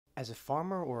As a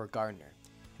farmer or a gardener,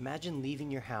 imagine leaving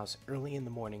your house early in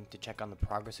the morning to check on the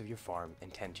progress of your farm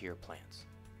and tend to your plants.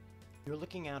 You're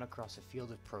looking out across a field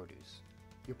of produce.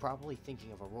 You're probably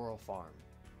thinking of a rural farm,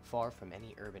 far from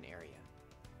any urban area.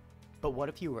 But what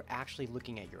if you were actually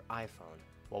looking at your iPhone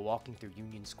while walking through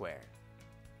Union Square?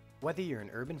 Whether you're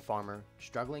an urban farmer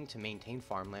struggling to maintain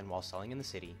farmland while selling in the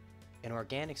city, an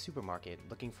organic supermarket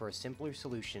looking for a simpler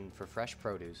solution for fresh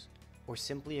produce, or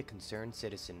simply a concerned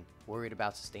citizen worried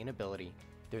about sustainability,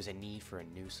 there's a need for a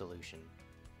new solution.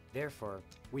 Therefore,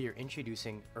 we are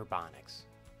introducing Urbonics.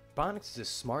 Urbonics is a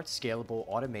smart, scalable,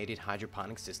 automated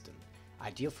hydroponic system,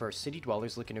 ideal for city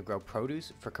dwellers looking to grow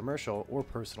produce for commercial or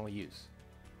personal use.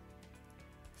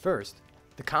 First,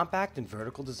 the compact and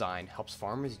vertical design helps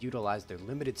farmers utilize their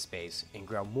limited space and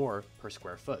grow more per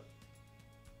square foot.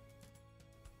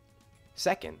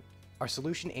 Second, our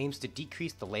solution aims to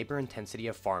decrease the labor intensity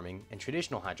of farming and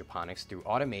traditional hydroponics through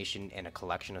automation and a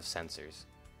collection of sensors.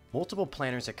 Multiple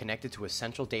planters are connected to a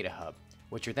central data hub,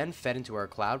 which are then fed into our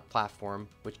cloud platform,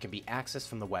 which can be accessed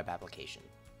from the web application.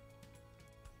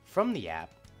 From the app,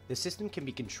 the system can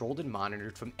be controlled and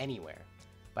monitored from anywhere.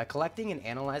 By collecting and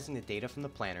analyzing the data from the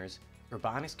planters,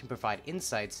 Urbonics can provide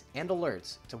insights and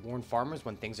alerts to warn farmers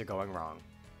when things are going wrong.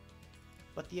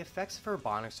 But the effects of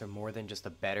Urbonics are more than just a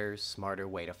better, smarter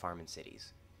way to farm in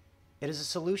cities. It is a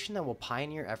solution that will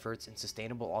pioneer efforts in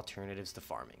sustainable alternatives to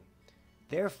farming.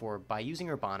 Therefore, by using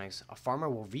Urbonics, a farmer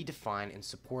will redefine and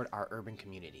support our urban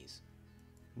communities.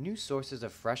 New sources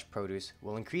of fresh produce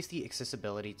will increase the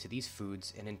accessibility to these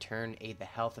foods and in turn aid the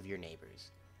health of your neighbors.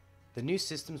 The new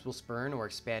systems will spurn or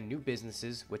expand new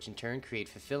businesses, which in turn create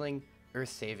fulfilling,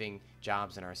 earth-saving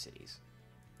jobs in our cities.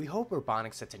 We hope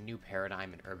Urbonics sets a new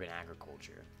paradigm in urban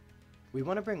agriculture. We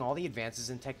want to bring all the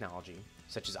advances in technology,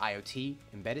 such as IoT,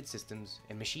 embedded systems,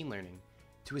 and machine learning,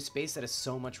 to a space that has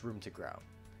so much room to grow.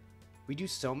 We do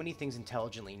so many things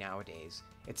intelligently nowadays,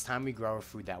 it's time we grow our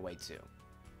food that way too.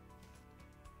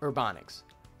 Urbonics,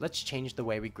 let's change the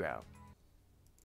way we grow.